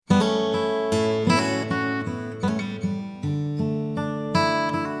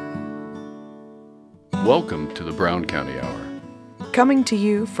Welcome to the Brown County Hour. Coming to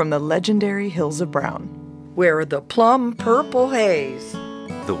you from the legendary Hills of Brown, where the plum purple haze,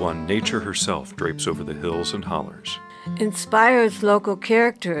 the one nature herself drapes over the hills and hollers, inspires local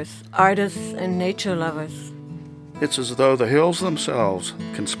characters, artists, and nature lovers. It's as though the hills themselves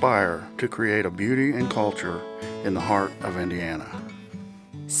conspire to create a beauty and culture in the heart of Indiana.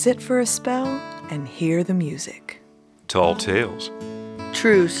 Sit for a spell and hear the music. Tall tales,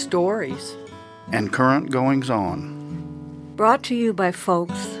 true stories, and current goings-on. Brought to you by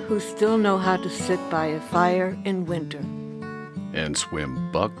folks who still know how to sit by a fire in winter and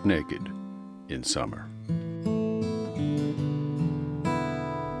swim buck naked in summer.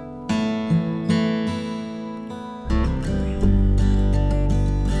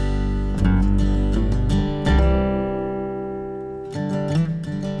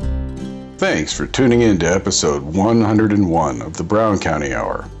 Thanks for tuning in to episode 101 of the Brown County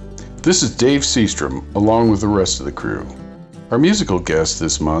Hour. This is Dave Seastrom, along with the rest of the crew. Our musical guests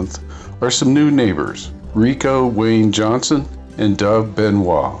this month are some new neighbors, Rico Wayne Johnson and Dove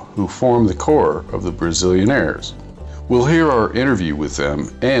Benoit, who form the core of the Brazilianaires. We'll hear our interview with them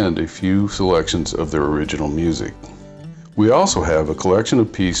and a few selections of their original music. We also have a collection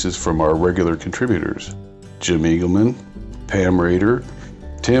of pieces from our regular contributors, Jim Eagleman, Pam Rader,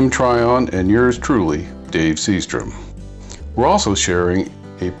 Tim Tryon, and yours truly, Dave Seastrom. We're also sharing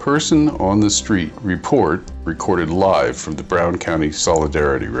a Person on the Street report recorded live from the Brown County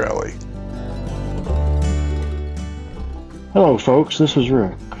Solidarity Rally. Hello folks, this is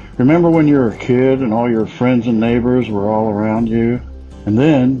Rick. Remember when you were a kid and all your friends and neighbors were all around you? And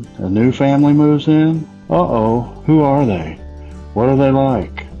then a new family moves in? Uh-oh, who are they? What are they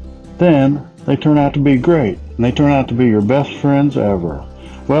like? Then they turn out to be great, and they turn out to be your best friends ever.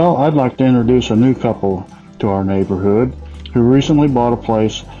 Well, I'd like to introduce a new couple to our neighborhood who recently bought a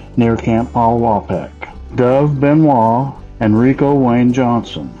place near Camp Powhawpek. Dove Benoit and Rico Wayne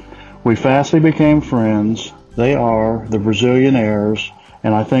Johnson. We fastly became friends. They are the Brazilianaires,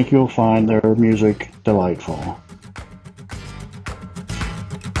 and I think you'll find their music delightful.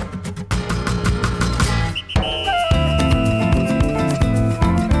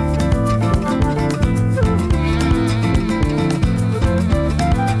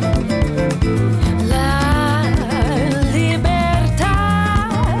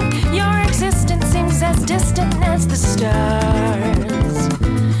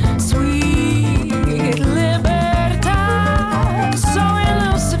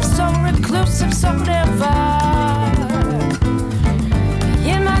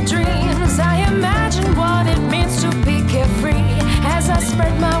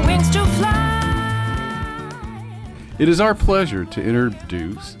 It is our pleasure to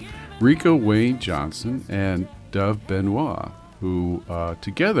introduce Rico Wayne Johnson and Dove Benoit, who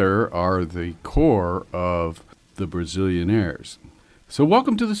together are the core of the Brazilianaires. So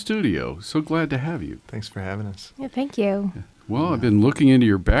welcome to the studio. So glad to have you. Thanks for having us. Yeah, thank you. Well, I've been looking into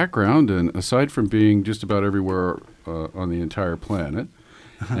your background, and aside from being just about everywhere on the entire planet,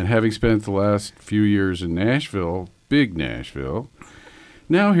 and having spent the last few years in Nashville, big Nashville,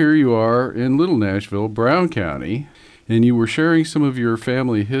 now here you are in Little Nashville, Brown County, and you were sharing some of your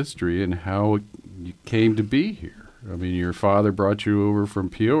family history and how you came to be here. I mean, your father brought you over from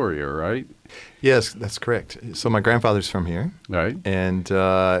Peoria, right? Yes, that's correct. So my grandfather's from here. Right. And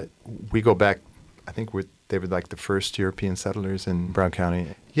we go back, I think they were like the first European settlers in Brown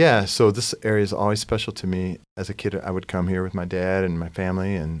County. Yeah, so this area is always special to me. As a kid, I would come here with my dad and my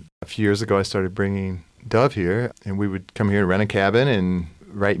family. And a few years ago, I started bringing Dove here. And we would come here and rent a cabin and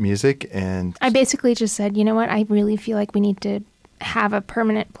write music. And I basically just said, you know what, I really feel like we need to have a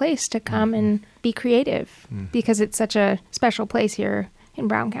permanent place to come and be creative because it's such a special place here in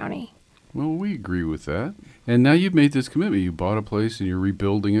Brown County. Well, we agree with that. And now you've made this commitment. You bought a place and you're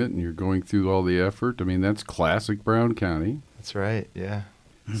rebuilding it and you're going through all the effort. I mean, that's classic Brown County. That's right, yeah.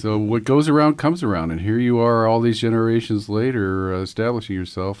 So what goes around comes around. And here you are all these generations later establishing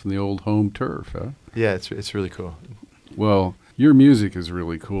yourself in the old home turf, huh? Yeah, it's really cool. Well, your music is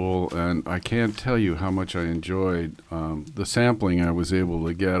really cool, and I can't tell you how much I enjoyed the sampling I was able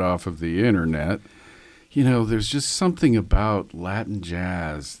to get off of the internet. You know, there's just something about Latin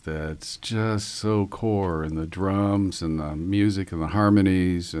jazz that's just so core, and the drums and the music and the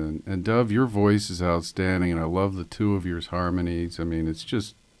harmonies. And Dove, your voice is outstanding, and I love the two of yours harmonies. I mean, it's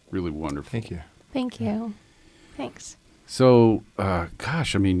just really wonderful. Thank you. Thank you. Thanks. So,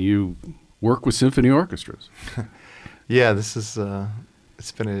 gosh, I mean, you work with symphony orchestras. Yeah, this is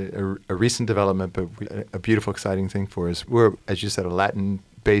it's been a recent development, but a beautiful, exciting thing for us. We're, as you said, a Latin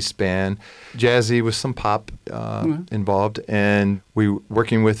based band, jazzy with some pop involved. And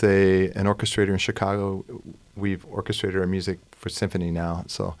working with an orchestrator in Chicago, we've orchestrated our music for symphony now.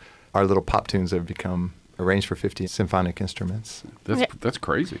 So our little pop tunes have become arranged for 50 symphonic instruments. That's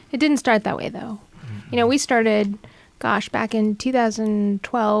crazy. It didn't start that way, though. You know, we started, back in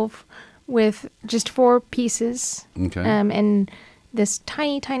 2012 with just 4 pieces. Okay. And this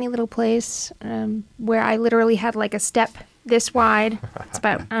tiny, tiny little place where I literally had like a step this wide. It's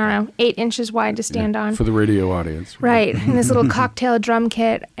about, 8 inches wide to stand on. For the radio audience. Right. And this little cocktail drum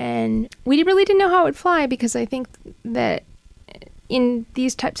kit. And we really didn't know how it would fly because I think that in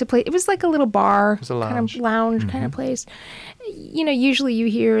these types of places, it was like a little bar, kind of lounge kind of place. You know, usually you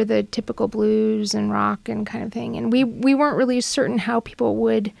hear the typical blues and rock and kind of thing. And we weren't really certain how people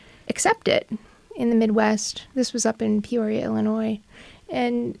would accept it in the Midwest. This was up in Peoria, Illinois.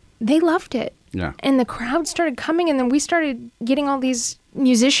 And they loved it. Yeah. And the crowd started coming, and then we started getting all these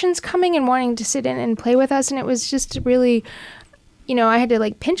musicians coming and wanting to sit in and play with us. And it was just really, you know, I had to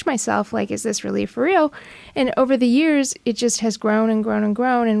like pinch myself, like, is this really for real? And over the years, it just has grown and grown and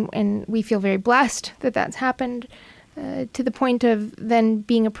grown. And we feel very blessed that that's happened to the point of then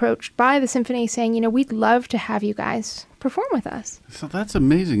being approached by the symphony saying, you know, we'd love to have you guys perform with us. So that's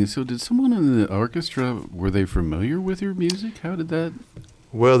amazing. So did someone in the orchestra, were they familiar with your music? How did that?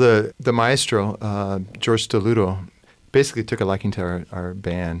 Well, the maestro, George Stoluto, basically took a liking to our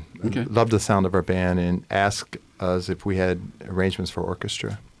band, loved the sound of our band, and asked us if we had arrangements for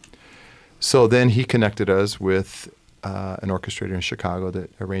orchestra. So then he connected us with an orchestrator in Chicago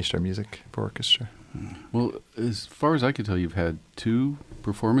that arranged our music for orchestra. Well, as far as I can tell, you've had 2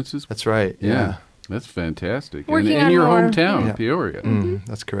 performances. That's right. Yeah. That's fantastic. Working in on your more. hometown, Peoria.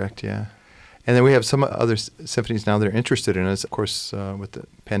 That's correct, yeah. And then we have some other symphonies now that are interested in us. Of course, with the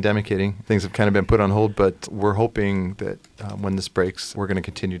pandemic hitting, things have kind of been put on hold, but we're hoping that when this breaks, we're going to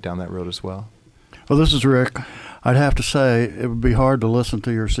continue down that road as well. Well, this is Rick. I'd have to say it would be hard to listen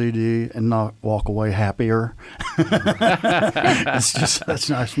to your CD and not walk away happier. That's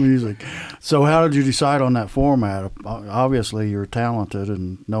nice music. So how did you decide on that format? Obviously, you're talented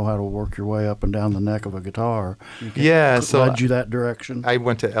and know how to work your way up and down the neck of a guitar. So led you that direction? I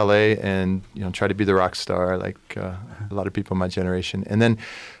went to L.A. and tried to be the rock star like a lot of people in my generation. And then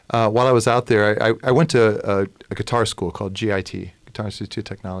while I was out there, I went to a guitar school called GIT. Guitar Institute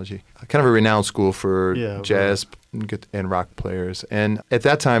of Technology, kind of a renowned school for jazz and rock players. And at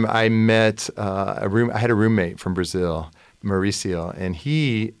that time, I met I had a roommate from Brazil, Mauricio, and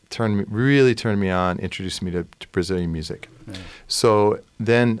he really turned me on, introduced me to Brazilian music. Yeah. So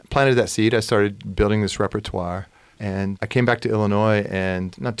then planted that seed. I started building this repertoire, and I came back to Illinois,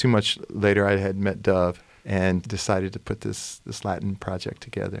 and not too much later, I had met Dove and decided to put this Latin project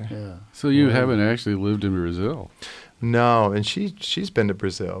together. Yeah. So you haven't actually lived in Brazil? No, and she's been to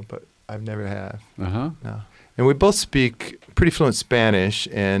Brazil, but I've never have. No. And we both speak pretty fluent Spanish,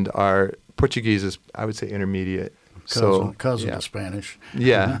 and our Portuguese is, I would say, intermediate. Cousin to Spanish.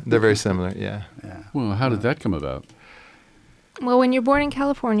 Yeah, they're very similar, yeah. Well, how did that come about? Well, when you're born in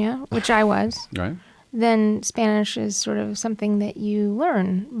California, which I was, right, then Spanish is sort of something that you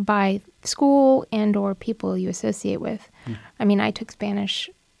learn by school and or people you associate with. I mean, I took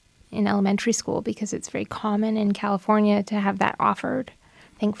Spanish in elementary school because it's very common in California to have that offered,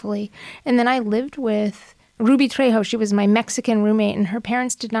 thankfully. And then I lived with Ruby Trejo. She was my Mexican roommate, and her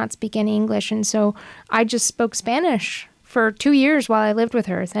parents did not speak any English. And so I just spoke Spanish for 2 years while I lived with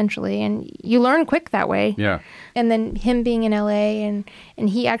her, essentially. And you learn quick that way. Yeah. And then him being in L.A., and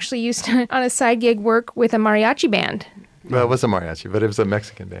he actually used to, on a side gig, work with a mariachi band. Well, it was a mariachi, but it was a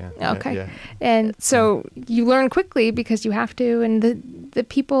Mexican band. Okay. Yeah. And so you learn quickly because you have to, and the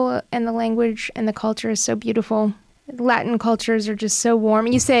people and the language and the culture is so beautiful. Latin cultures are just so warm.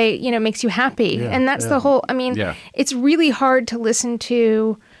 You say, it makes you happy. Yeah, and that's the whole, it's really hard to listen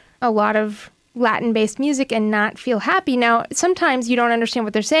to a lot of Latin-based music and not feel happy. Now, sometimes you don't understand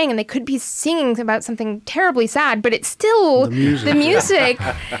what they're saying, and they could be singing about something terribly sad, but it's still the music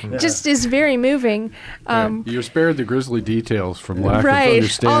just is very moving. You're spared the grisly details from lack of right.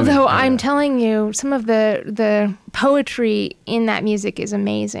 understanding. Although I'm telling you, some of the poetry in that music is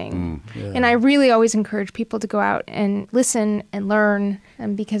amazing. And I really always encourage people to go out and listen and learn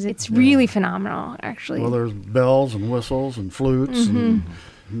because it's really phenomenal, actually. Well, there's bells and whistles and flutes and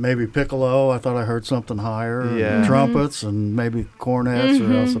maybe piccolo. I thought I heard something higher. And trumpets and maybe cornets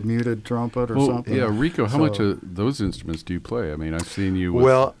or else a muted trumpet or something. Yeah, Rico, how much of those instruments do you play? I mean, I've seen you with...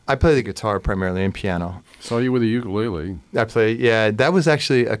 Well, I play the guitar primarily and piano. Saw you with a ukulele. I play, that was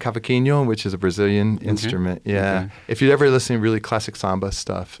actually a cavaquinho, which is a Brazilian instrument. Yeah. Okay. If you're ever listening to really classic samba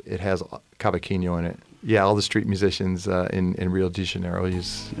stuff, it has cavaquinho in it. yeah, all the street musicians in Rio de Janeiro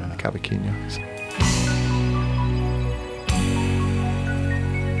use cavaquinho. So.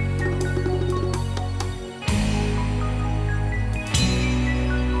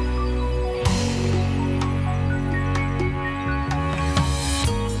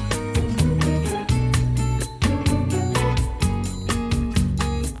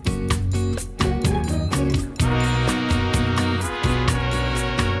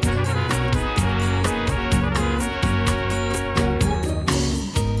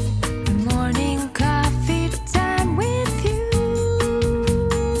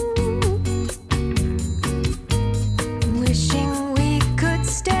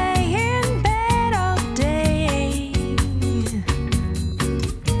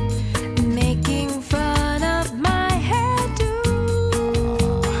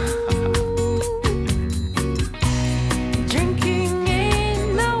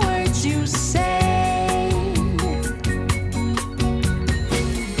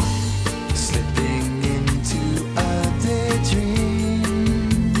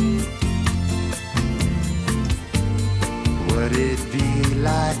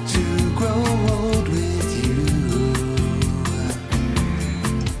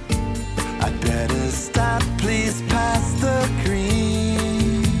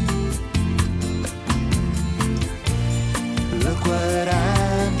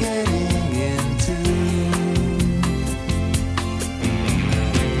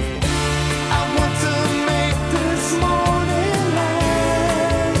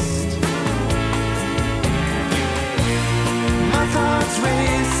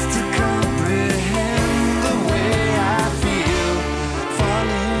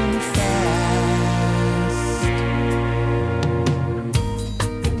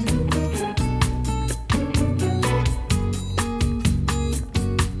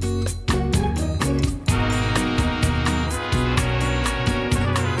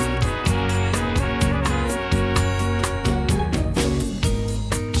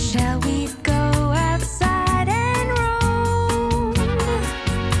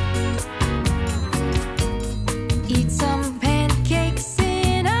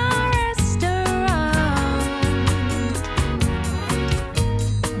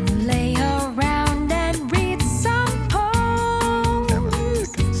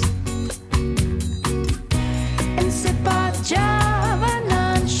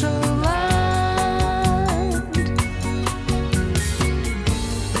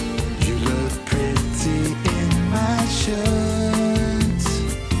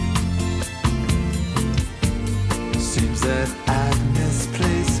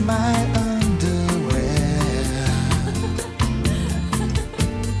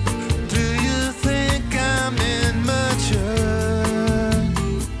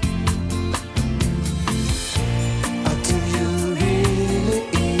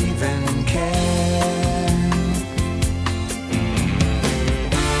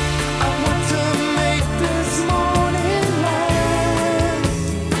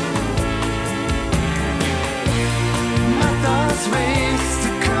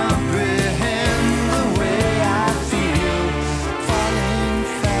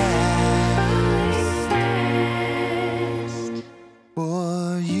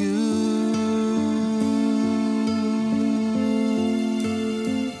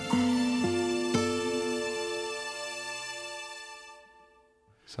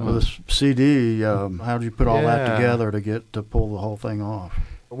 Well, this CD, how did you put all that together to pull the whole thing off?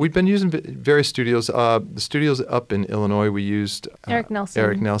 We've been using various studios. The studios up in Illinois, we used Eric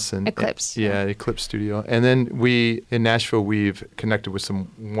Nelson. Eclipse. Eclipse Studio. And then in Nashville, we've connected with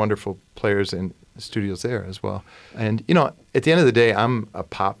some wonderful players in studios there as well. And, at the end of the day, I'm a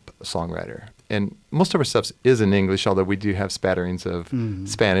pop songwriter. And most of our stuff is in English, although we do have spatterings of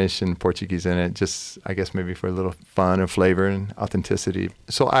Spanish and Portuguese in it, just, I guess, maybe for a little fun and flavor and authenticity.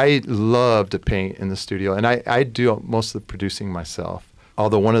 So I love to paint in the studio, and I do most of the producing myself.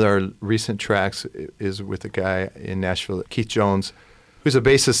 Although one of our recent tracks is with a guy in Nashville, Keith Jones, who's a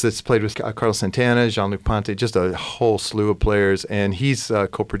bassist that's played with Carlos Santana, Jean-Luc Ponty, just a whole slew of players, and he's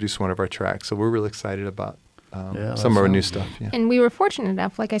co-produced one of our tracks. So we're really excited about some of our new stuff. Yeah. And we were fortunate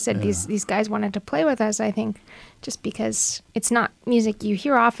enough, like I said, these guys wanted to play with us, I think, just because it's not music you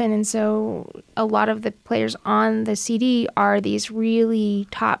hear often. And so a lot of the players on the CD are these really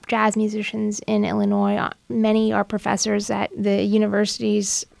top jazz musicians in Illinois. Many are professors at the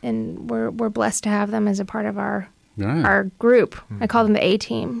universities, and we're blessed to have them as a part of our group. I call them the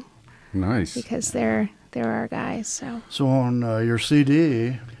A-team. Nice. Because they're our guys. So on your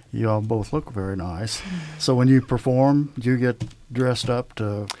CD, you all both look very nice. So when you perform, do you get dressed up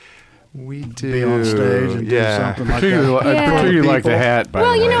to We do. Be on stage and Yeah. do something like Particularly, that. I particularly like the People. hat. Yeah. I particularly like the hat. By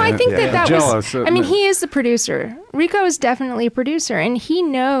Well, the you way. know, I think Yeah. that Jealous, was. I mean, isn't it? he is the producer. Rico is definitely a producer, and he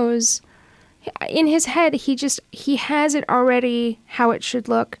knows. In his head, he has it already how it should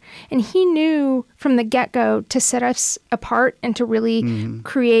look, and he knew from the get-go to set us apart and to really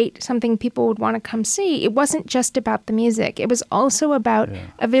create something people would want to come see. It wasn't just about the music; it was also about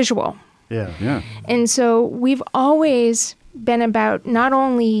a visual. Yeah. Yeah. And so we've always been about not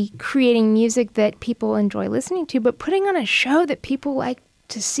only creating music that people enjoy listening to, but putting on a show that people like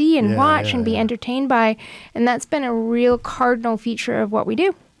to see and watch and be entertained by. And that's been a real cardinal feature of what we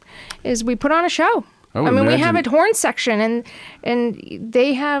do, is we put on a show. I would mean, we have imagine- a horn section, and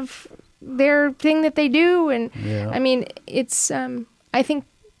they have their thing that they do. And I mean, it's I think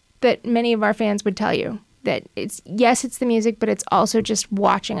that many of our fans would tell you that it's the music, but it's also just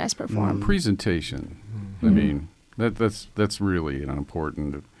watching us perform. Presentation. I mean, that's really an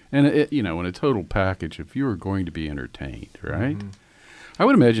important, and in a total package. If you are going to be entertained, right? I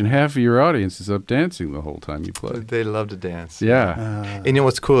would imagine half of your audience is up dancing the whole time you play. They love to dance. Yeah. And you know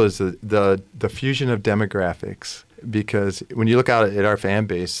what's cool is the fusion of demographics, because when you look out at our fan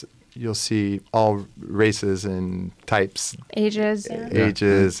base, you'll see all races and types, Ages.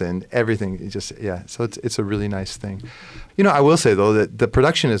 ages, and everything. So it's a really nice thing. You know, I will say though that the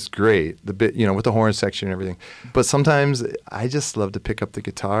production is great, with the horn section and everything. But sometimes I just love to pick up the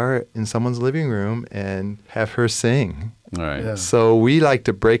guitar in someone's living room and have her sing. Right. Yeah. So we like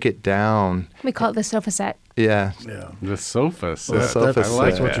to break it down. We call it the sofa set. Yeah. Yeah. The sofa set. Well, sofa that's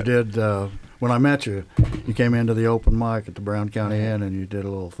set. what you did when I met you. You came into the open mic at the Brown County Inn, and you did a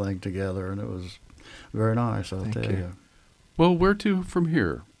little thing together, and it was very nice, I'll tell you. Well, where to from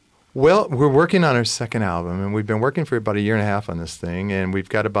here? Well, we're working on our second album, and we've been working for about a year and a half on this thing, and we've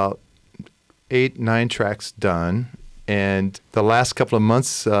got about 8-9 tracks done. And the last couple of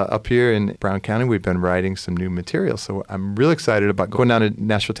months up here in Brown County, we've been writing some new material. So I'm really excited about going down to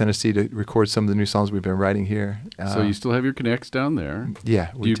Nashville, Tennessee to record some of the new songs we've been writing here. So you still have your connects down there?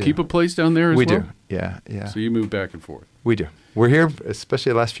 Yeah, Do you keep a place down there as we well? do, yeah. So you move back and forth? We do. We're here,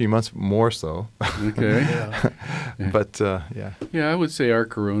 especially the last few months, more so. Okay. But, yeah. Yeah, I would say our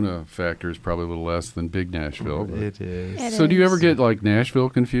Corona factor is probably a little less than Big Nashville. but- It is. So do you ever get like Nashville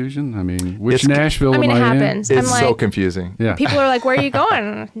confusion? I mean, which It's- Nashville I mean, am it I happens. in? I'm It's like, so confusing. Yeah. people are like, where are you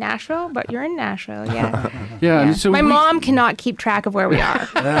going? Nashville? But you're in Nashville, yeah. Yeah. And so My we- mom cannot keep track of where we are.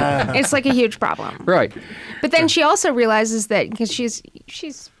 It's like a huge problem. Right. But then she also realizes that, because she's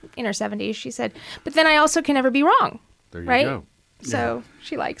in her 70s, she said, but then I also can never be wrong. There you right? go. So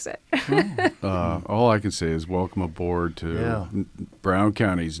she likes it. All I can say is welcome aboard to Brown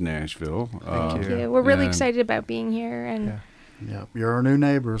County's Nashville. Thank you. Yeah, we're really and- excited about being here. And Yeah, you're our new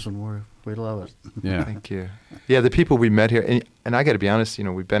neighbors, and we love it. Yeah. Thank you. Yeah, the people we met here, and I got to be honest,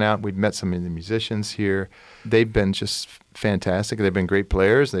 we've been out, we've met some of the musicians here. They've been just fantastic. They've been great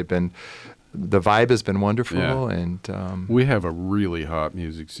players. The vibe has been wonderful, Yeah. and We have a really hot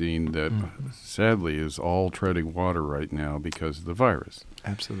music scene that sadly is all treading water right now because of the virus.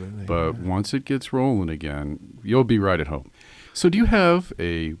 absolutely. But once it gets rolling again, you'll be right at home. So do you have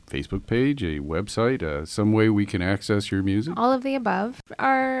a Facebook page, a website, some way we can access your music? all of the above.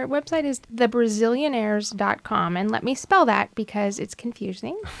 Our website is thebrazilianaires.com. And let me spell that because it's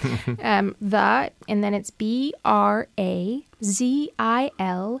confusing. And then it's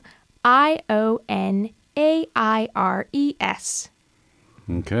Brazilianaires.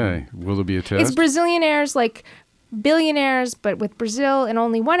 Okay. Will there be a test? It's Brazilianaires, like billionaires, but with Brazil and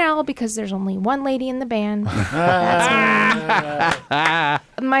only one L because there's only one lady in the band. That's me.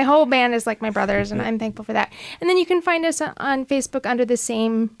 My whole band is like my brothers, and I'm thankful for that. And then you can find us on Facebook under the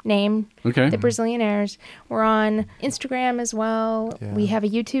same name, Okay. The Brazilianaires. We're on Instagram as well. Yeah. We have a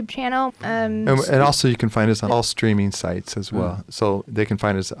YouTube channel. and also you can find us on all streaming sites as well. So they can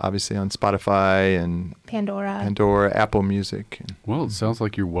find us obviously on Spotify and Pandora. Apple Music. Well, it sounds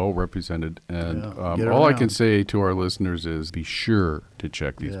like you're well represented. And get all I around. can say to our listeners is be sure to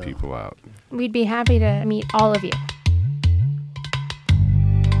check these people out. We'd be happy to meet all of you.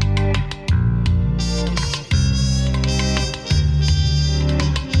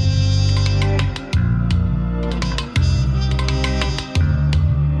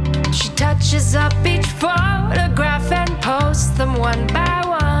 She touches up each photograph and posts them one by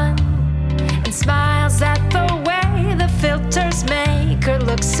one, and smiles at the way the filters make her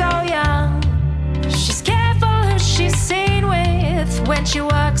look so young. She's careful who she's seen with when she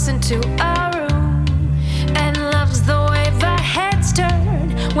walks into a room, and loves the way the heads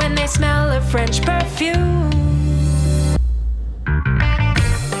turn when they smell her French perfume.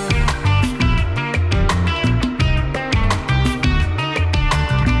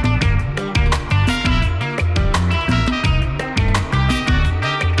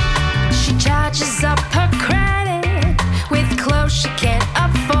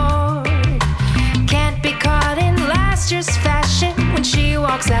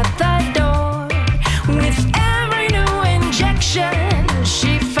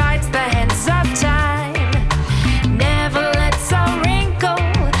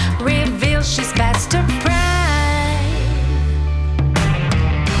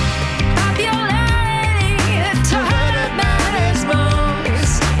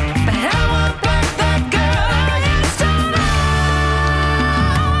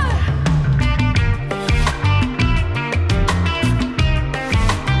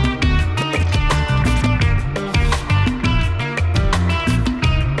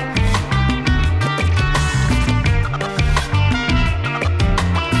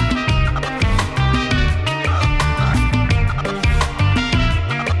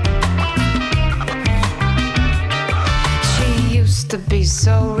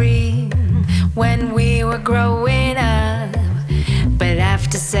 story when we were growing up. But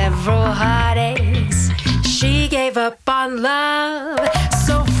after several heartaches, she gave up on love.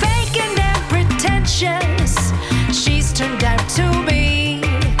 So vacant and pretentious she's turned out to be.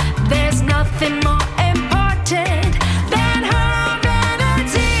 There's nothing more important than her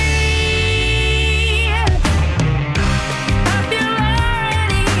vanity.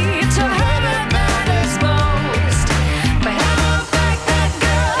 Popularity to her that matters most. But how about that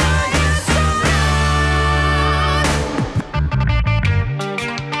girl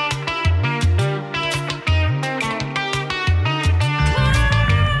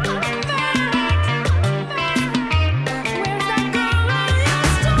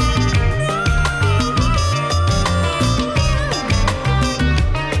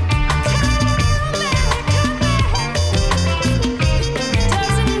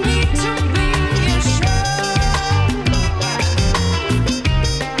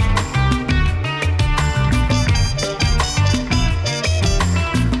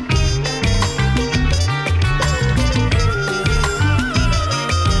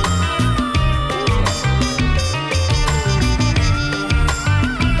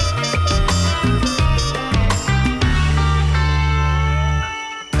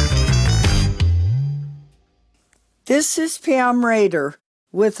This is Pam Rader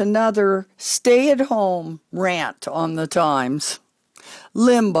with another stay-at-home rant on the Times.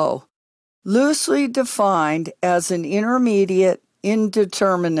 Limbo, loosely defined as an intermediate,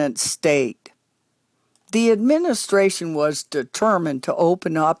 indeterminate state. The administration was determined to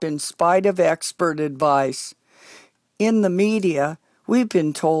open up in spite of expert advice. In the media, we've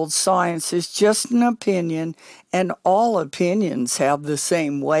been told science is just an opinion and all opinions have the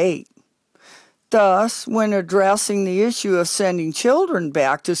same weight. Thus, when addressing the issue of sending children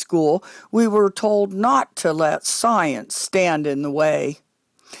back to school, we were told not to let science stand in the way.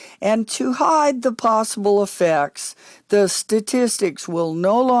 And to hide the possible effects, the statistics will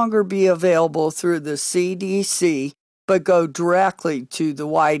no longer be available through the CDC, but go directly to the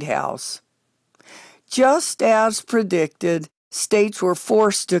White House. Just as predicted, states were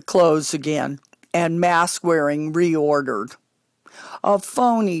forced to close again, and mask wearing reordered. A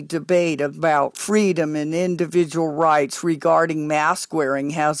phony debate about freedom and individual rights regarding mask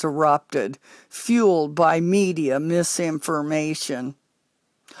wearing has erupted, fueled by media misinformation.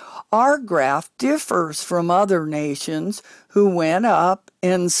 Our graph differs from other nations who went up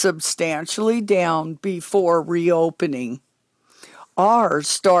and substantially down before reopening. Ours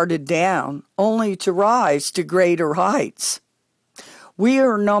started down, only to rise to greater heights. We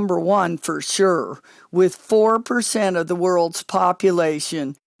are number one for sure, with 4% of the world's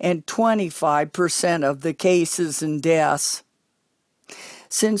population and 25% of the cases and deaths.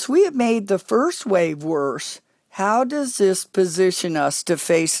 Since we have made the first wave worse, how does this position us to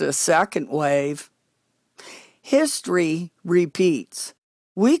face a second wave? History repeats.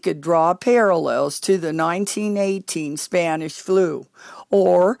 We could draw parallels to the 1918 Spanish flu,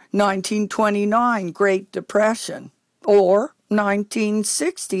 or 1929 Great Depression, or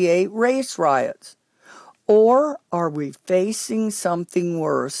 1968 race riots. Or are we facing something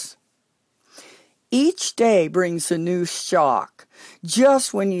worse? Each day brings a new shock.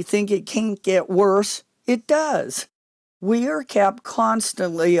 Just when you think it can't get worse, it does. We are kept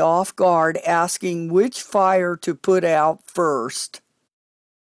constantly off guard asking which fire to put out first.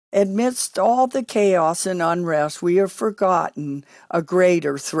 Amidst all the chaos and unrest, we have forgotten a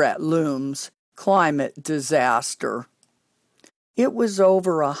greater threat looms: climate disaster. It was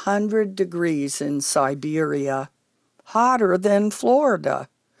over 100 degrees in Siberia, hotter than Florida,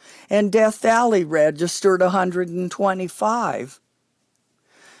 and Death Valley registered 125.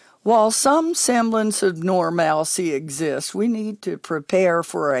 While some semblance of normalcy exists, we need to prepare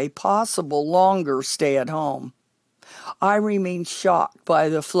for a possible longer stay at home. I remain shocked by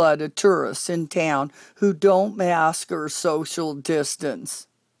the flood of tourists in town who don't mask or social distance.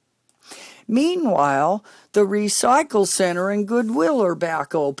 Meanwhile, the Recycle Center and Goodwill are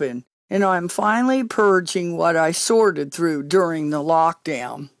back open, and I'm finally purging what I sorted through during the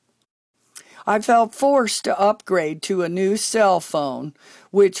lockdown. I felt forced to upgrade to a new cell phone,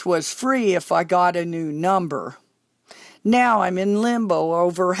 which was free if I got a new number. Now I'm in limbo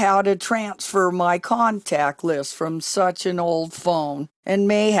over how to transfer my contact list from such an old phone and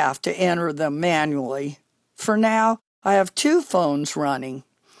may have to enter them manually. For now, I have 2 phones running.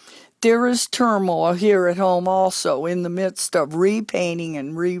 There is turmoil here at home also in the midst of repainting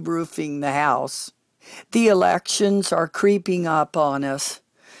and re-roofing the house. The elections are creeping up on us.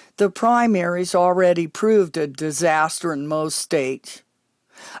 The primaries already proved a disaster in most states.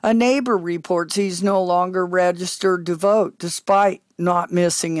 A neighbor reports he's no longer registered to vote despite not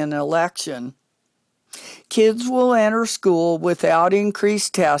missing an election. Kids will enter school without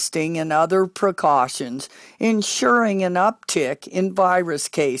increased testing and other precautions, ensuring an uptick in virus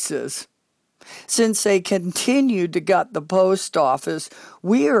cases. Since they continue to gut the post office,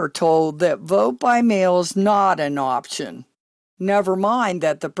 we are told that vote by mail is not an option. Never mind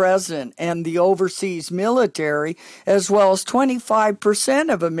that the president and the overseas military, as well as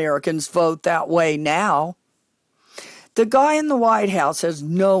 25% of Americans, vote that way now. The guy in the White House has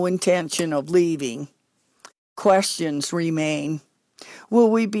no intention of leaving. Questions remain.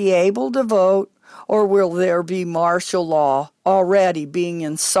 Will we be able to vote, or will there be martial law already being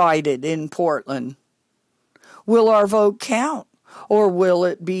incited in Portland? Will our vote count, or will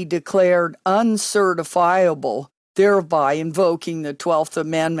it be declared uncertifiable, thereby invoking the 12th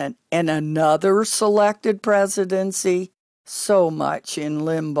Amendment and another selected presidency? So much in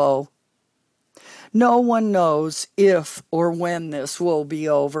limbo. No one knows if or when this will be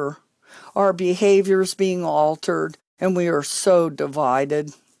over. Our behavior's being altered, and we are so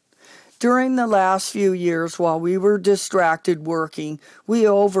divided. During the last few years, while we were distracted working, we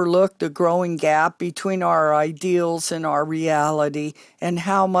overlooked the growing gap between our ideals and our reality, and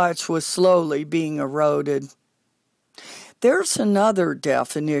how much was slowly being eroded. There's another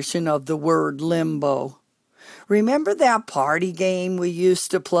definition of the word limbo. Remember that party game we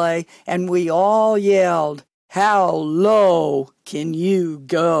used to play, and we all yelled, "How low can you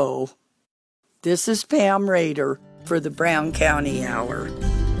go?" This is Pam Rader for the Brown County Hour.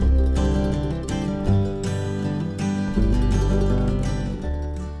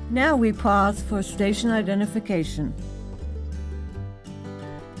 Now we pause for station identification.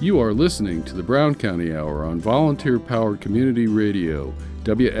 You are listening to the Brown County Hour on volunteer-powered community radio,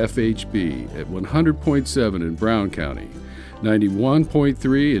 WFHB, at 100.7 in Brown County,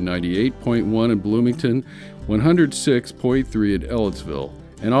 91.3 and 98.1 in Bloomington, 106.3 in Ellettsville,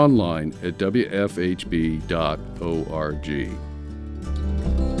 and online at wfhb.org.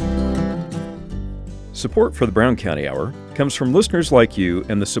 Support for the Brown County Hour comes from listeners like you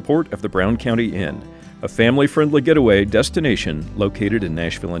and the support of the Brown County Inn, a family-friendly getaway destination located in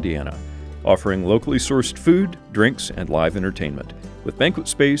Nashville, Indiana, offering locally sourced food, drinks, and live entertainment, with banquet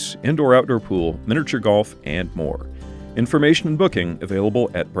space, indoor-outdoor pool, miniature golf, and more. Information and booking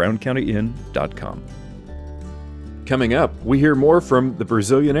available at browncountyin.com. Coming up, we hear more from the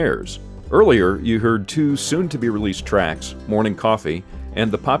Brazilianaires. Earlier, you heard two soon-to-be-released tracks, Morning Coffee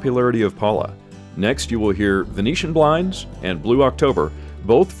and The Popularity of Paula. Next, you will hear Venetian Blinds and Blue October,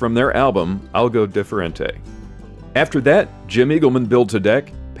 both from their album Algo Diferente. After that, Jim Eagleman builds a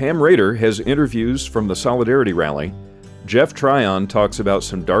deck, Pam Rader has interviews from the Solidarity Rally, Jeff Tryon talks about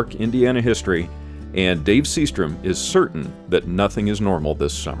some dark Indiana history, and Dave Seastrom is certain that nothing is normal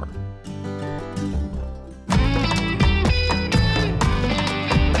this summer.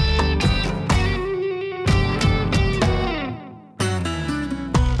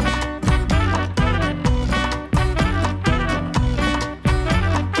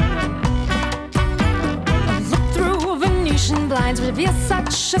 Reveal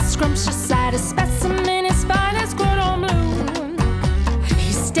such a scrumptious sight, a specimen as fine as Cordon Bleu.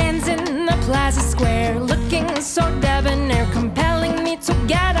 He stands in the plaza square, looking so debonair, compelling me to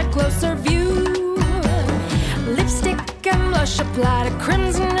get a closer view. Lipstick and blush applied, a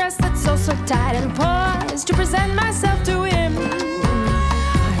crimson dress that's so tight, and poised to present myself to him.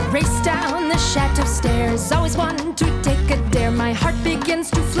 I race down the chateau stairs, always want to take a dare. My heart begins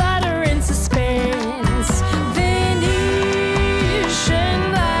to flutter in suspense.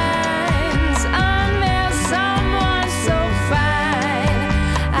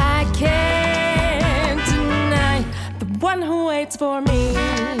 Waits for me. I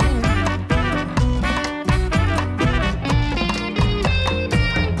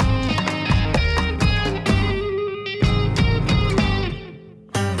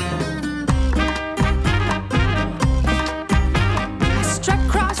strut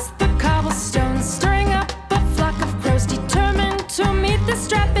across the cobblestones, stirring up a flock of crows, determined to meet the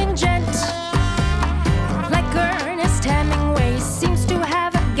strapping gent. Like Ernest Hemingway, seems to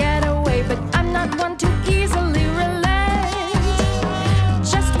have a getaway, but I'm not one to easily relent.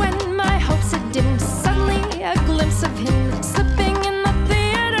 Of him slipping in the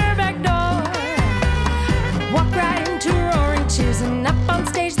theater back door. Walk right into roaring cheers, and up on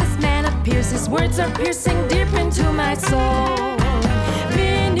stage this man appears. His words are piercing deep into my soul.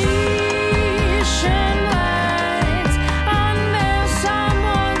 Venetian lights unveil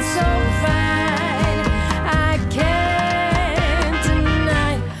someone so fine. I can't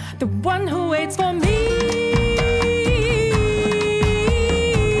deny the one who waits for me.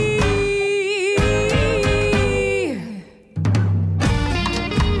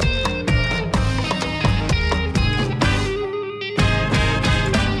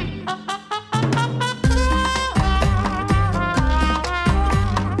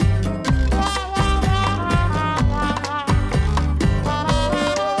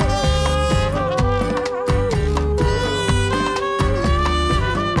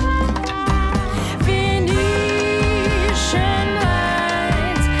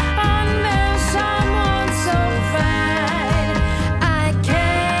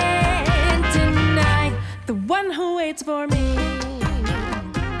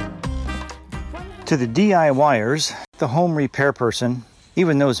 To the DIYers, the home repair person,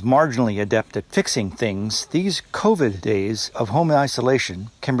 even those marginally adept at fixing things, these COVID days of home isolation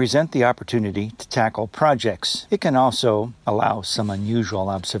can present the opportunity to tackle projects. It can also allow some unusual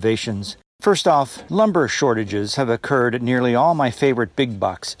observations. First off, lumber shortages have occurred at nearly all my favorite big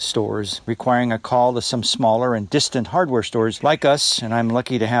box stores, requiring a call to some smaller and distant hardware stores like us, and I'm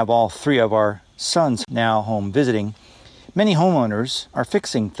lucky to have all three of our sons now home visiting. Many homeowners are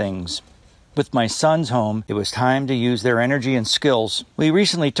fixing things. With my son's home, it was time to use their energy and skills. We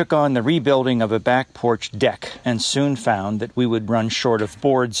recently took on the rebuilding of a back porch deck and soon found that we would run short of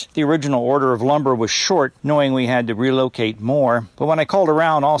boards. The original order of lumber was short, knowing we had to relocate more. But when I called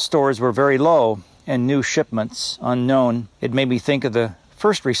around, all stores were very low and new shipments unknown. It made me think of the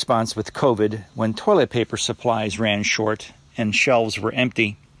first response with COVID when toilet paper supplies ran short and shelves were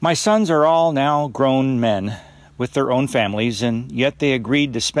empty. My sons are all now grown men with their own families, and yet they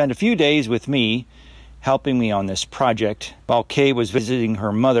agreed to spend a few days with me, helping me on this project. While Kay was visiting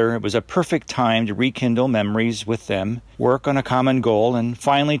her mother, it was a perfect time to rekindle memories with them, work on a common goal, and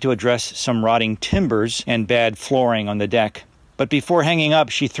finally to address some rotting timbers and bad flooring on the deck. But before hanging up,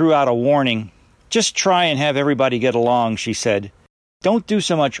 she threw out a warning. "Just try and have everybody get along," she said. "Don't do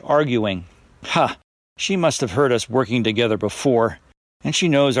so much arguing." Ha! She must have heard us working together before. And she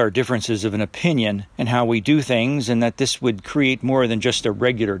knows our differences of an opinion and how we do things, and that this would create more than just a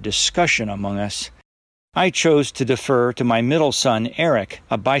regular discussion among us. I chose to defer to my middle son, Eric,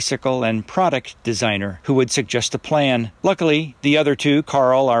 a bicycle and product designer, who would suggest a plan. Luckily, the other two,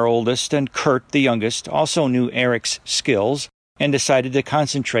 Carl, our oldest, and Kurt, the youngest, also knew Eric's skills and decided to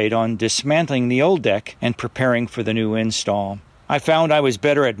concentrate on dismantling the old deck and preparing for the new install. I found I was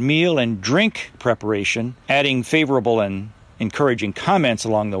better at meal and drink preparation, adding favorable and encouraging comments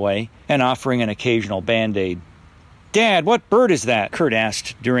along the way, and offering an occasional Band-Aid. "Dad, what bird is that?" Kurt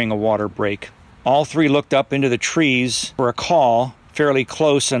asked during a water break. All three looked up into the trees for a call, fairly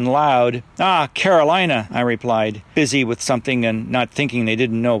close and loud. "Ah, Carolina," I replied, busy with something and not thinking they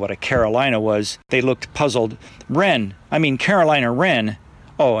didn't know what a Carolina was. They looked puzzled. Carolina wren."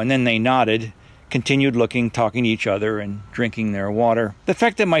 Oh, and then they nodded, continued looking, talking to each other, and drinking their water. The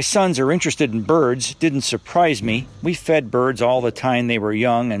fact that my sons are interested in birds didn't surprise me. We fed birds all the time they were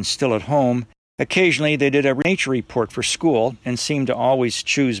young and still at home. Occasionally they did a nature report for school and seemed to always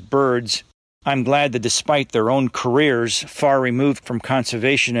choose birds. I'm glad that despite their own careers far removed from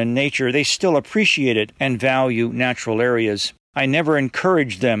conservation and nature, they still appreciate it and value natural areas. I never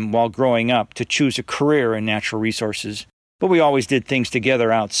encouraged them while growing up to choose a career in natural resources, but we always did things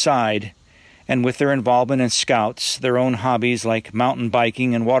together outside. And with their involvement in scouts, their own hobbies like mountain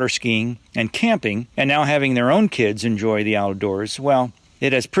biking and water skiing and camping, and now having their own kids enjoy the outdoors, well,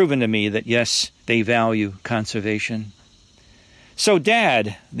 it has proven to me that yes, they value conservation. "So,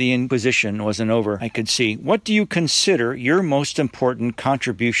 Dad," the inquisition wasn't over, I could see. "What do you consider your most important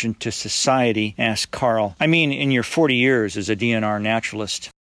contribution to society?" asked Carl. In your 40 years as a DNR naturalist.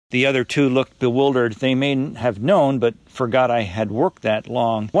 The other two looked bewildered. They may have known, but forgot I had worked that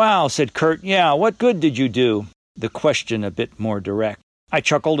long. "Wow," said Kurt. "Yeah, what good did you do?" The question a bit more direct. I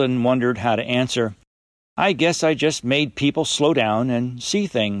chuckled and wondered how to answer. "I guess I just made people slow down and see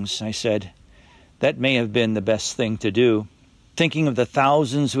things," I said. That may have been the best thing to do. Thinking of the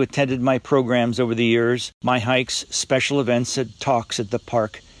thousands who attended my programs over the years, my hikes, special events, and talks at the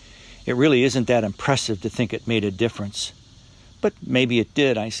park, it really isn't that impressive to think it made a difference. "But maybe it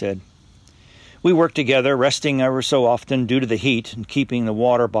did," I said. We worked together, resting ever so often due to the heat and keeping the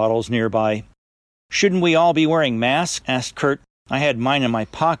water bottles nearby. "Shouldn't we all be wearing masks?" asked Kurt. I had mine in my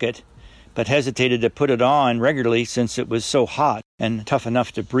pocket, but hesitated to put it on regularly since it was so hot and tough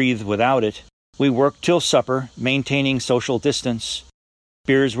enough to breathe without it. We worked till supper, maintaining social distance.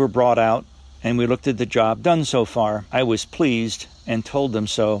 Beers were brought out, and we looked at the job done so far. I was pleased and told them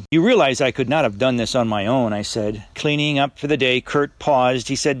so. "You realize I could not have done this on my own," I said. Cleaning up for the day, Kurt paused.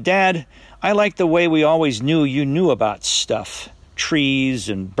 He said, "Dad, I like the way we always knew you knew about stuff. Trees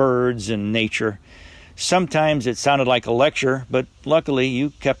and birds and nature. Sometimes it sounded like a lecture, but luckily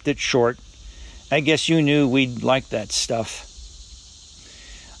you kept it short. I guess you knew we'd like that stuff."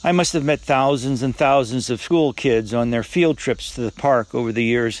 I must have met thousands and thousands of school kids on their field trips to the park over the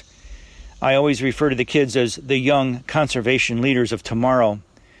years. I always refer to the kids as the young conservation leaders of tomorrow.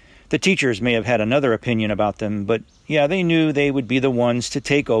 The teachers may have had another opinion about them, but yeah, they knew they would be the ones to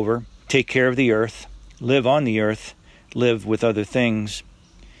take over, take care of the earth, live on the earth, live with other things.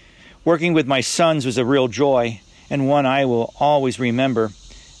 Working with my sons was a real joy, and one I will always remember,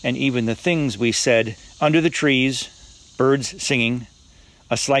 and even the things we said, under the trees, birds singing,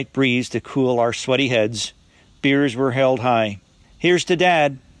 a slight breeze to cool our sweaty heads, beers were held high. Here's to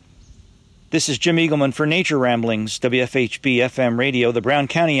Dad. This is Jim Eagleman for Nature Ramblings, WFHB FM Radio, the Brown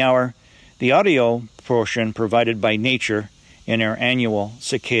County Hour, the audio portion provided by Nature in our annual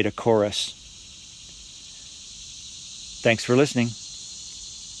Cicada Chorus. Thanks for listening.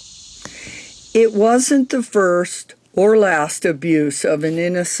 It wasn't the first or last abuse of an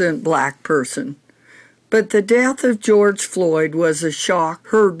innocent black person, but the death of George Floyd was a shock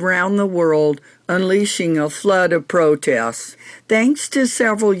heard round the world, unleashing a flood of protests. Thanks to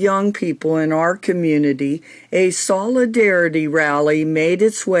several young people in our community, a solidarity rally made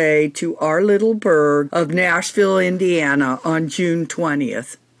its way to our little burg of Nashville, Indiana on June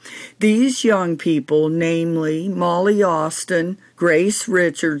 20th. These young people, namely Molly Austin, Grace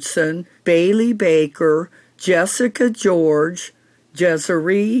Richardson, Bailey Baker, Jessica George,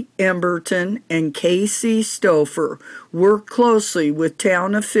 Desiree Emberton, and Casey Stouffer, worked closely with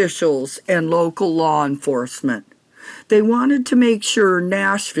town officials and local law enforcement. They wanted to make sure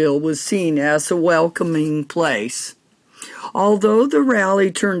Nashville was seen as a welcoming place. Although the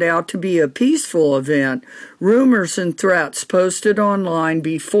rally turned out to be a peaceful event, rumors and threats posted online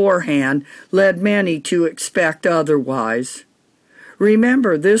beforehand led many to expect otherwise.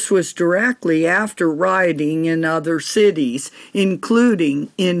 Remember, this was directly after rioting in other cities,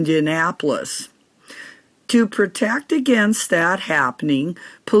 including Indianapolis. To protect against that happening,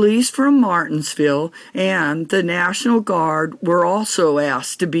 police from Martinsville and the National Guard were also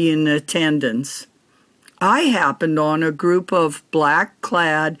asked to be in attendance. I happened on a group of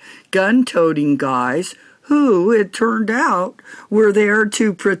black-clad, gun-toting guys who, it turned out, were there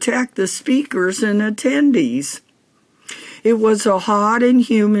to protect the speakers and attendees. It was a hot and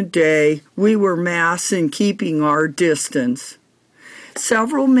humid day. We were masked and keeping our distance.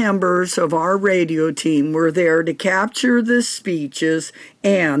 Several members of our radio team were there to capture the speeches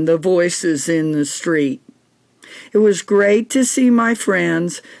and the voices in the street. It was great to see my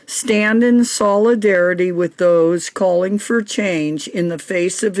friends stand in solidarity with those calling for change in the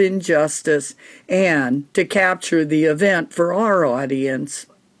face of injustice and to capture the event for our audience.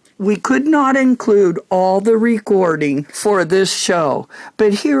 We could not include all the recording for this show,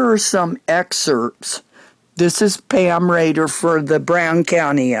 but here are some excerpts. This is Pam Rader for the Brown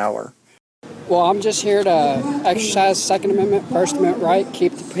County Hour. Well, I'm just here to exercise Second Amendment, First Amendment right,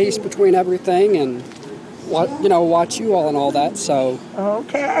 keep the peace between everything, and watch you all and all that. So.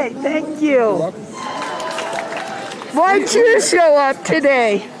 Okay, thank you. Why'd you show up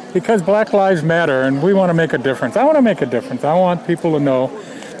today? Because Black Lives Matter, and we want to make a difference. I want to make a difference. I want people to know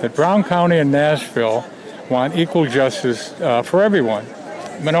that Brown County and Nashville want equal justice for everyone.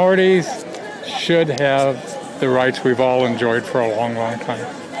 Minorities should have the rights we've all enjoyed for a long, long time.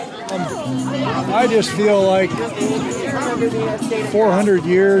 I just feel like 400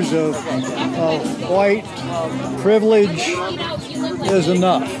 years of white privilege is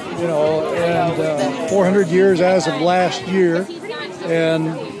enough, and 400 years as of last year, and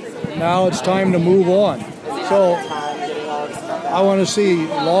now it's time to move on. So I want to see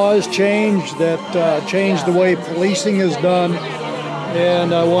laws change that change the way policing is done,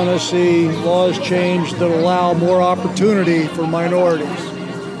 and I want to see laws change that allow more opportunity for minorities.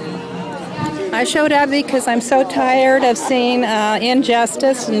 I showed up because I'm so tired of seeing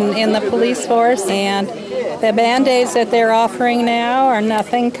injustice in the police force, and the Band-Aids that they're offering now are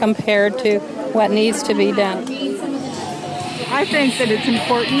nothing compared to what needs to be done. I think that it's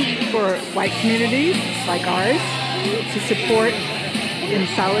important for white communities like ours to support in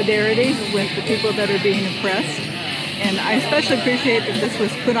solidarity with the people that are being oppressed. And I especially appreciate that this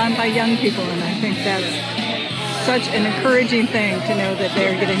was put on by young people, and I think that's such an encouraging thing to know that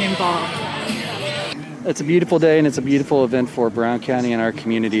they're getting involved. It's a beautiful day, and it's a beautiful event for Brown County and our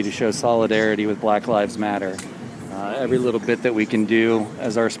community to show solidarity with Black Lives Matter. Every little bit that we can do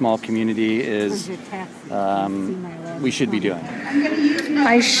as our small community is we should be doing.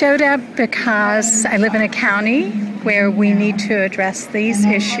 I showed up because I live in a county where we need to address these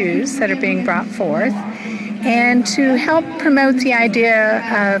issues that are being brought forth, and to help promote the idea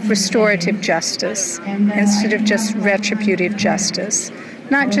of restorative justice instead of just retributive justice.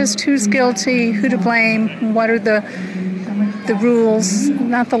 Not just who's guilty, who to blame, what are the rules,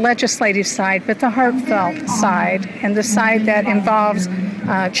 not the legislative side, but the heartfelt side, and the side that involves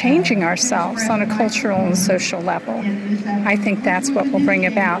changing ourselves on a cultural and social level. I think that's what will bring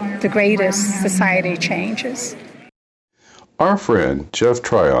about the greatest society changes. Our friend Jeff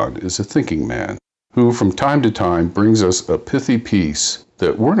Tryon is a thinking man who from time to time brings us a pithy piece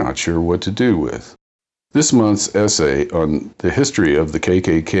that we're not sure what to do with. This month's essay on the history of the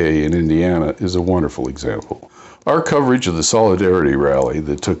KKK in Indiana is a wonderful example. Our coverage of the Solidarity Rally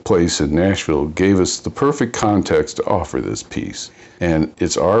that took place in Nashville gave us the perfect context to offer this piece, and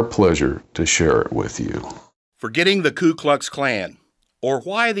it's our pleasure to share it with you. Forgetting the Ku Klux Klan, or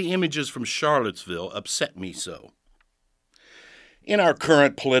why the images from Charlottesville upset me so. In our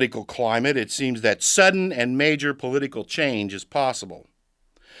current political climate, it seems that sudden and major political change is possible.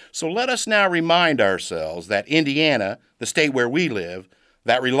 So let us now remind ourselves that Indiana, the state where we live,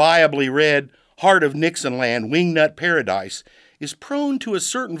 that reliably red, heart of Nixon land, wingnut paradise, is prone to a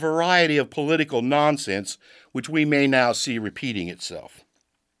certain variety of political nonsense which we may now see repeating itself.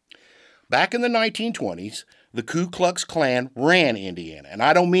 Back in the 1920s, the Ku Klux Klan ran Indiana, and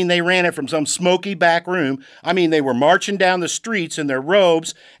I don't mean they ran it from some smoky back room. I mean they were marching down the streets in their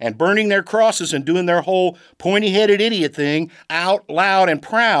robes and burning their crosses and doing their whole pointy-headed idiot thing out loud and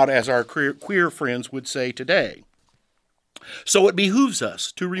proud, as our queer friends would say today. So it behooves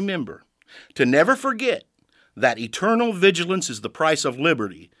us to remember, to never forget that eternal vigilance is the price of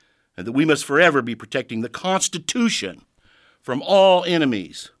liberty, and that we must forever be protecting the Constitution from all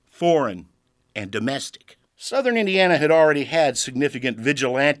enemies, foreign and domestic. Southern Indiana had already had significant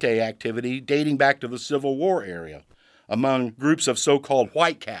vigilante activity dating back to the Civil War era among groups of so-called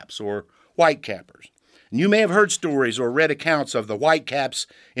whitecaps or whitecappers. And you may have heard stories or read accounts of the whitecaps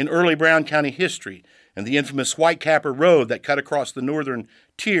in early Brown County history and the infamous Whitecapper Road that cut across the northern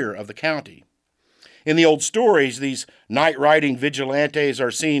tier of the county. In the old stories, these night-riding vigilantes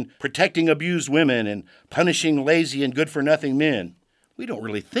are seen protecting abused women and punishing lazy and good-for-nothing men. We don't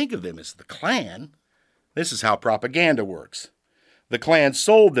really think of them as the Klan. This is how propaganda works. The Klan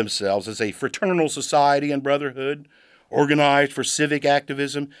sold themselves as a fraternal society and brotherhood, organized for civic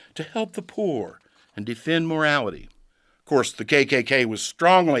activism to help the poor and defend morality. Of course, the KKK was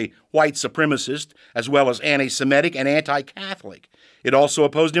strongly white supremacist, as well as anti-Semitic and anti-Catholic. It also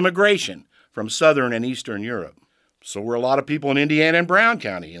opposed immigration from Southern and Eastern Europe. So were a lot of people in Indiana and Brown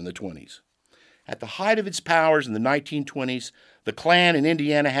County in the 20s. At the height of its powers in the 1920s, the Klan in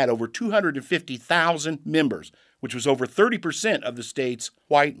Indiana had over 250,000 members, which was over 30% of the state's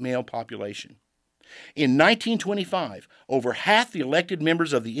white male population. In 1925, over half the elected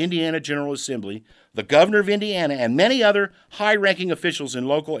members of the Indiana General Assembly, the governor of Indiana, and many other high-ranking officials in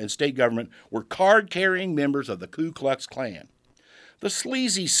local and state government were card-carrying members of the Ku Klux Klan. The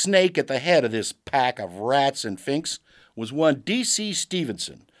sleazy snake at the head of this pack of rats and finks was one D.C.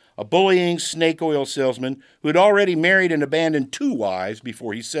 Stevenson, a bullying snake oil salesman who had already married and abandoned 2 wives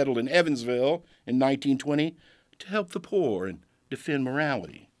before he settled in Evansville in 1920 to help the poor and defend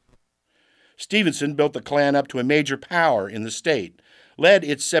morality. Stevenson built the Klan up to a major power in the state, led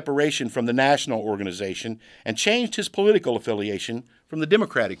its separation from the national organization, and changed his political affiliation from the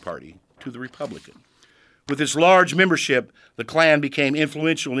Democratic Party to the Republican. With its large membership, the Klan became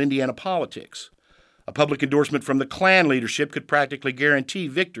influential in Indiana politics. A public endorsement from the Klan leadership could practically guarantee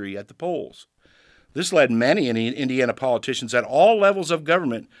victory at the polls. This led many Indiana politicians at all levels of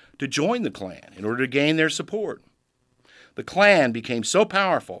government to join the Klan in order to gain their support. The Klan became so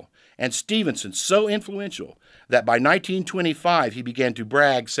powerful and Stevenson so influential that by 1925 he began to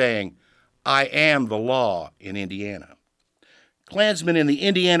brag, saying, "I am the law in Indiana." Klansmen in the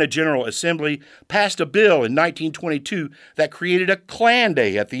Indiana General Assembly passed a bill in 1922 that created a Klan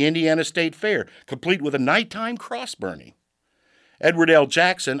Day at the Indiana State Fair, complete with a nighttime cross burning. Edward L.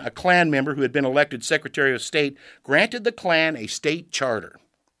 Jackson, a Klan member who had been elected Secretary of State, granted the Klan a state charter.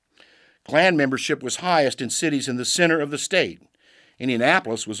 Klan membership was highest in cities in the center of the state.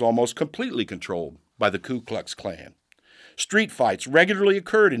 Indianapolis was almost completely controlled by the Ku Klux Klan. Street fights regularly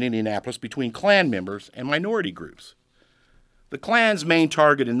occurred in Indianapolis between Klan members and minority groups. The Klan's main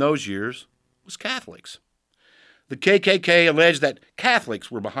target in those years was Catholics. The KKK alleged that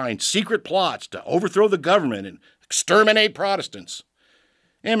Catholics were behind secret plots to overthrow the government and exterminate Protestants.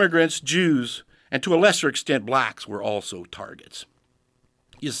 Immigrants, Jews, and to a lesser extent blacks were also targets.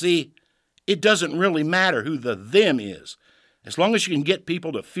 You see, it doesn't really matter who the them is, as long as you can get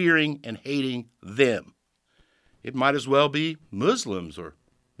people to fearing and hating them. It might as well be Muslims or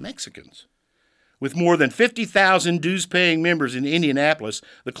Mexicans. With more than 50,000 dues-paying members in Indianapolis,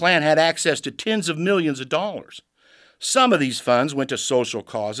 the Klan had access to tens of millions of dollars. Some of these funds went to social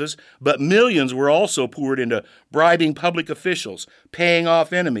causes, but millions were also poured into bribing public officials, paying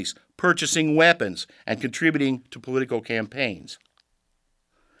off enemies, purchasing weapons, and contributing to political campaigns.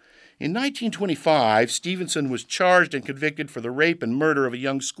 In 1925, Stevenson was charged and convicted for the rape and murder of a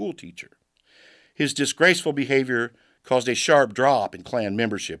young schoolteacher. His disgraceful behavior caused a sharp drop in Klan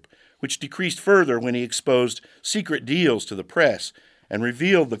membership, which decreased further when he exposed secret deals to the press and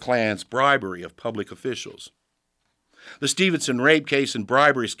revealed the Klan's bribery of public officials. The Stevenson rape case and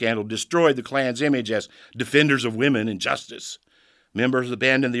bribery scandal destroyed the Klan's image as defenders of women and justice. Members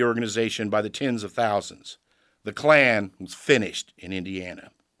abandoned the organization by the tens of thousands. The Klan was finished in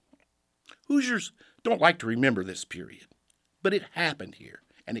Indiana. Hoosiers don't like to remember this period, but it happened here,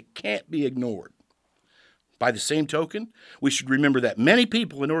 and it can't be ignored. By the same token, we should remember that many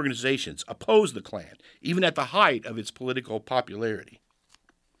people and organizations opposed the Klan, even at the height of its political popularity.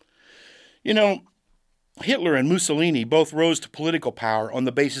 You know, Hitler and Mussolini both rose to political power on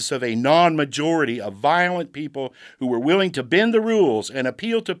the basis of a non-majority of violent people who were willing to bend the rules and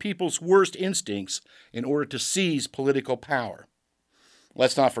appeal to people's worst instincts in order to seize political power.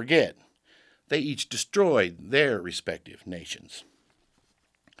 Let's not forget, they each destroyed their respective nations.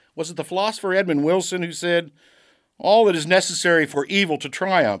 Was it the philosopher Edmund Wilson who said, "All that is necessary for evil to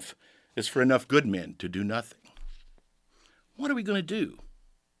triumph is for enough good men to do nothing"? What are we going to do?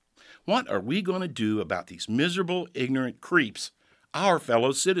 What are we going to do about these miserable, ignorant creeps, our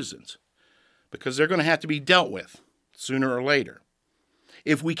fellow citizens? Because they're going to have to be dealt with sooner or later.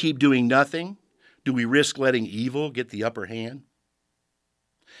 If we keep doing nothing, do we risk letting evil get the upper hand?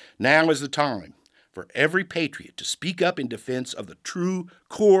 Now is the time for every patriot to speak up in defense of the true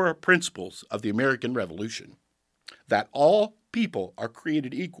core principles of the American Revolution, that all people are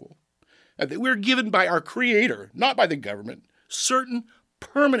created equal, and that we're given by our Creator, not by the government, certain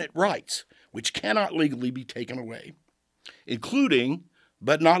permanent rights which cannot legally be taken away, including,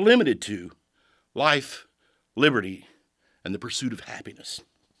 but not limited to, life, liberty, and the pursuit of happiness.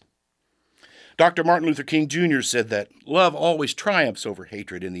 Dr. Martin Luther King Jr. said that love always triumphs over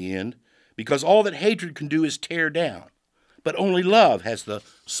hatred in the end, because all that hatred can do is tear down, but only love has the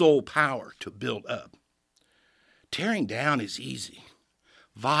sole power to build up. Tearing down is easy.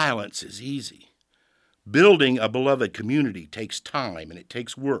 Violence is easy. Building a beloved community takes time and it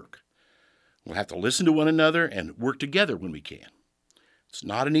takes work. We'll have to listen to one another and work together when we can. It's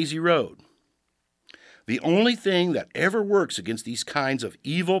not an easy road. The only thing that ever works against these kinds of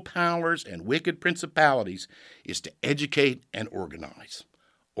evil powers and wicked principalities is to educate and organize.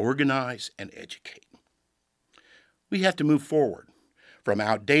 Organize and educate. We have to move forward from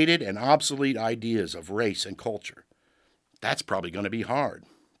outdated and obsolete ideas of race and culture. That's probably going to be hard.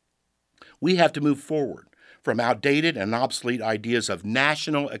 We have to move forward from outdated and obsolete ideas of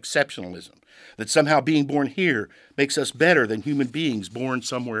national exceptionalism, that somehow being born here makes us better than human beings born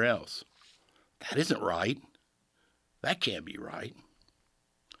somewhere else. That isn't right. That can't be right.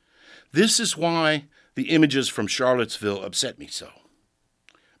 This is why the images from Charlottesville upset me so,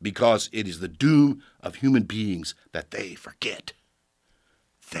 because it is the doom of human beings that they forget.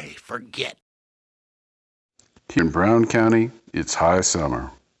 They forget. In Brown County, it's high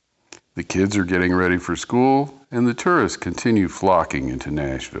summer. The kids are getting ready for school, and the tourists continue flocking into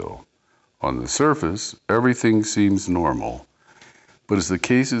Nashville. On the surface, everything seems normal. But as the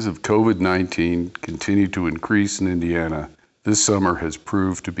cases of COVID-19 continue to increase in Indiana, this summer has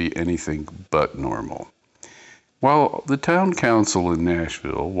proved to be anything but normal. While the town council in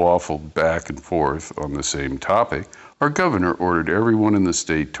Nashville waffled back and forth on the same topic, our governor ordered everyone in the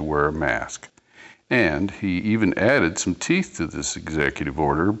state to wear a mask. And he even added some teeth to this executive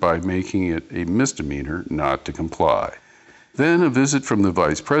order by making it a misdemeanor not to comply. Then a visit from the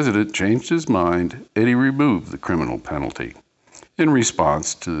vice president changed his mind, and he removed the criminal penalty. In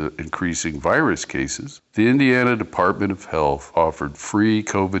response to the increasing virus cases, the Indiana Department of Health offered free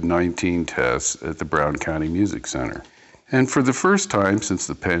COVID-19 tests at the Brown County Music Center. And for the first time since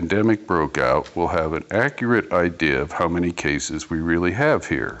the pandemic broke out, we'll have an accurate idea of how many cases we really have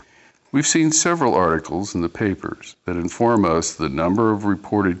here. We've seen several articles in the papers that inform us the number of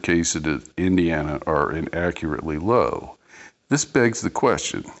reported cases in Indiana are inaccurately low. This begs the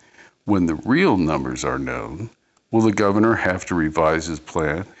question, when the real numbers are known, will the governor have to revise his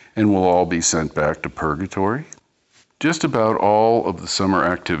plan and will all be sent back to purgatory? Just about all of the summer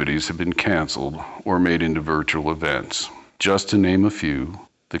activities have been canceled or made into virtual events. Just to name a few,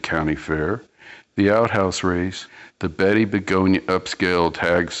 the county fair, the outhouse race, the Betty Begonia upscale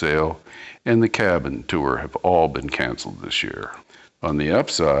tag sale, and the cabin tour have all been canceled this year. On the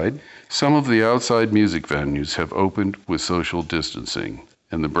upside, some of the outside music venues have opened with social distancing,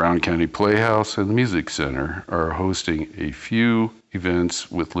 and the Brown County Playhouse and Music Center are hosting a few events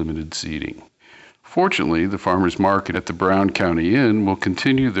with limited seating. Fortunately, the farmers market at the Brown County Inn will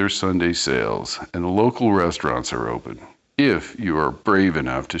continue their Sunday sales, and the local restaurants are open, if you are brave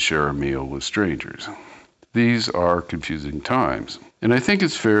enough to share a meal with strangers. These are confusing times, and I think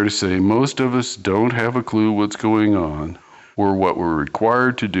it's fair to say most of us don't have a clue what's going on or what we're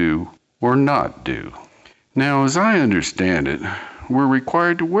required to do or not do. Now, as I understand it, we're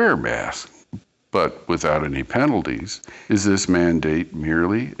required to wear masks, but without any penalties. Is this mandate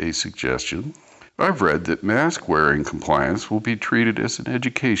merely a suggestion? I've read that mask-wearing compliance will be treated as an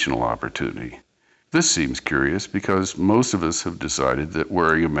educational opportunity. This seems curious because most of us have decided that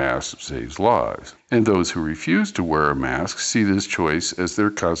wearing a mask saves lives, and those who refuse to wear a mask see this choice as their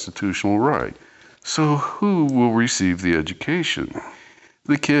constitutional right. So who will receive the education?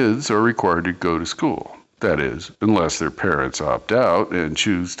 The kids are required to go to school. That is, unless their parents opt out and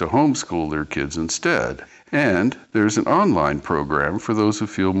choose to homeschool their kids instead. And there's an online program for those who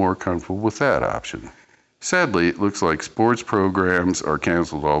feel more comfortable with that option. Sadly, it looks like sports programs are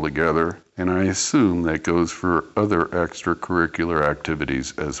canceled altogether, and I assume that goes for other extracurricular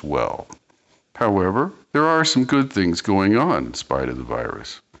activities as well. However, there are some good things going on in spite of the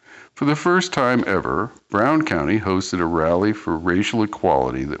virus. For the first time ever, Brown County hosted a rally for racial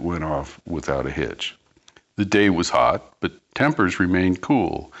equality that went off without a hitch. The day was hot, but tempers remained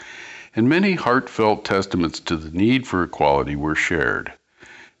cool, and many heartfelt testaments to the need for equality were shared.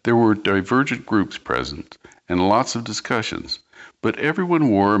 There were divergent groups present and lots of discussions, but everyone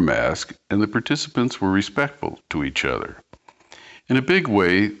wore a mask and the participants were respectful to each other. In a big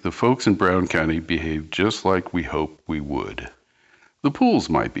way, the folks in Brown County behaved just like we hoped we would. The pools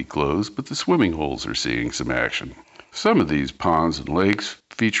might be closed, but the swimming holes are seeing some action. Some of these ponds and lakes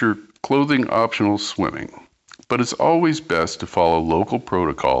feature clothing-optional swimming, but it's always best to follow local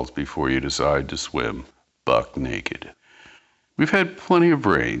protocols before you decide to swim buck naked. We've had plenty of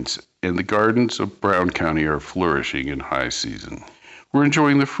rains, and the gardens of Brown County are flourishing in high season. We're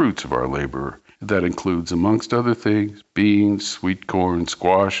enjoying the fruits of our labor. That includes, amongst other things, beans, sweet corn,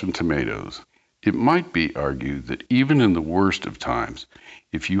 squash, and tomatoes. It might be argued that even in the worst of times,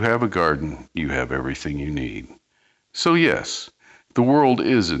 if you have a garden, you have everything you need. So yes, the world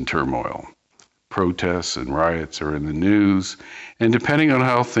is in turmoil. Protests and riots are in the news, and depending on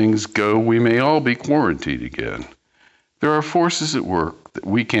how things go, we may all be quarantined again. There are forces at work that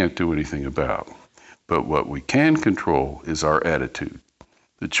we can't do anything about, but what we can control is our attitude.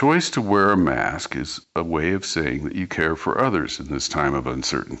 The choice to wear a mask is a way of saying that you care for others in this time of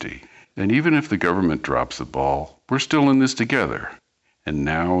uncertainty. And even if the government drops the ball, we're still in this together, and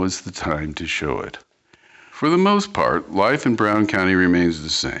now is the time to show it. For the most part, life in Brown County remains the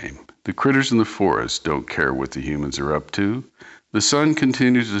same. The critters in the forest don't care what the humans are up to. The sun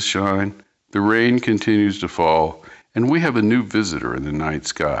continues to shine, the rain continues to fall, and we have a new visitor in the night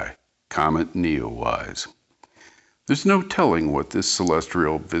sky, Comet Neowise. There's no telling what this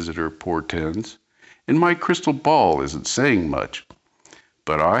celestial visitor portends, and my crystal ball isn't saying much.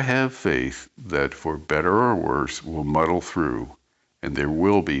 But I have faith that for better or worse we'll muddle through, and there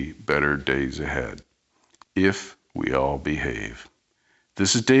will be better days ahead, if we all behave.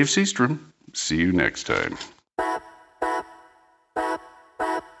 This is Dave Seastrom. See you next time.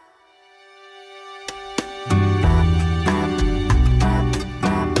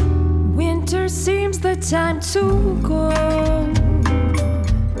 Winter seems the time to go,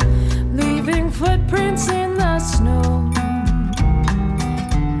 leaving footprints in the snow.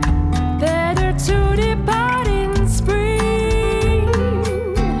 Better to depart in spring,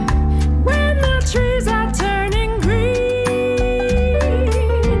 when the trees are turning green,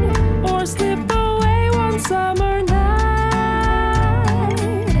 or slip away one summer night,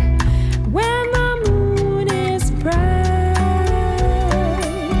 when the moon is bright.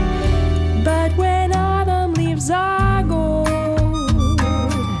 But when autumn leaves are gone,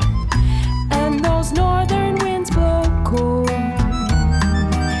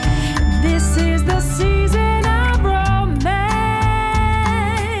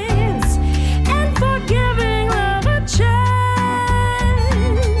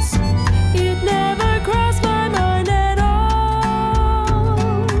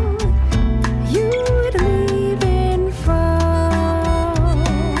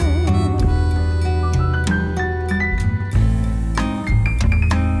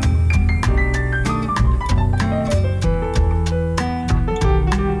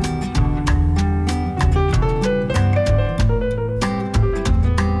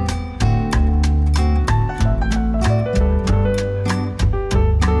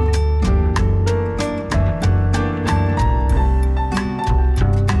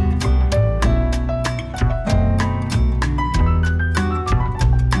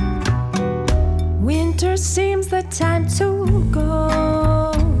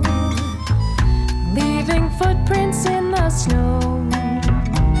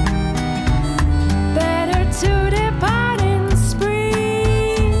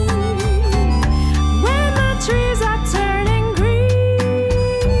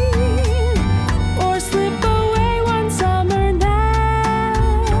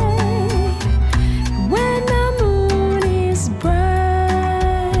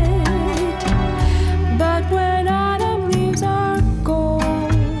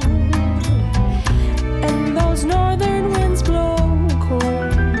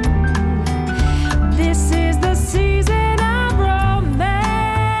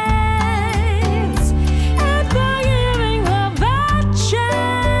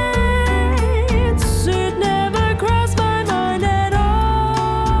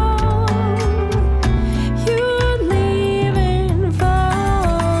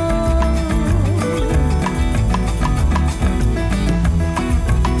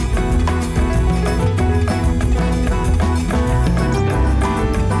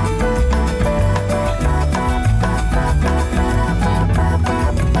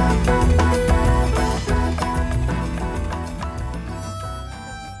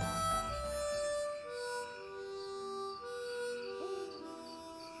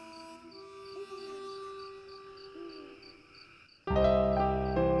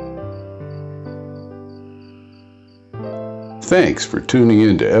 Thanks for tuning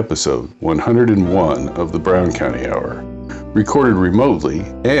in to episode 101 of the Brown County Hour, recorded remotely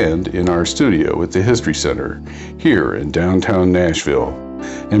and in our studio at the History Center here in downtown Nashville,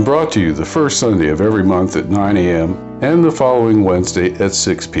 and brought to you the first Sunday of every month at 9 a.m. and the following Wednesday at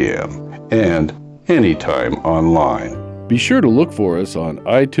 6 p.m. and anytime online. Be sure to look for us on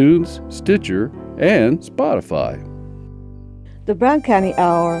iTunes, Stitcher, and Spotify. The Brown County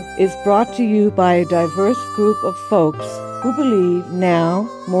Hour is brought to you by a diverse group of folks who believe now,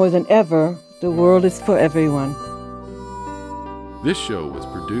 more than ever, the world is for everyone. This show was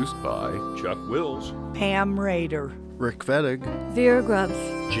produced by Chuck Wills, Pam Rader, Rick Fettig, Vera Grubbs,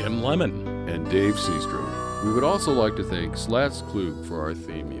 Jim Lemon, and Dave Seastrom. We would also like to thank Slats Klug for our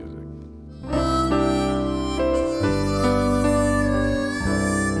theme music.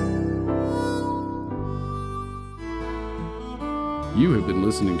 You have been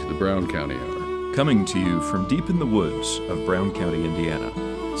listening to the Brown County Hour, coming to you from deep in the woods of Brown County, Indiana.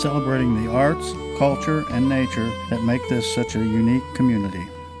 Celebrating the arts, culture, and nature that make this such a unique community.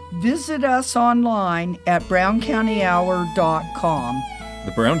 Visit us online at browncountyhour.com.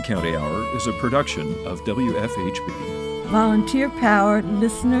 The Brown County Hour is a production of WFHB. volunteer-powered,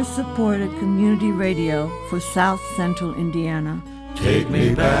 listener-supported community radio for South Central Indiana. Take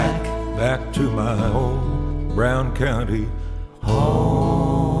me back to my old Brown County home.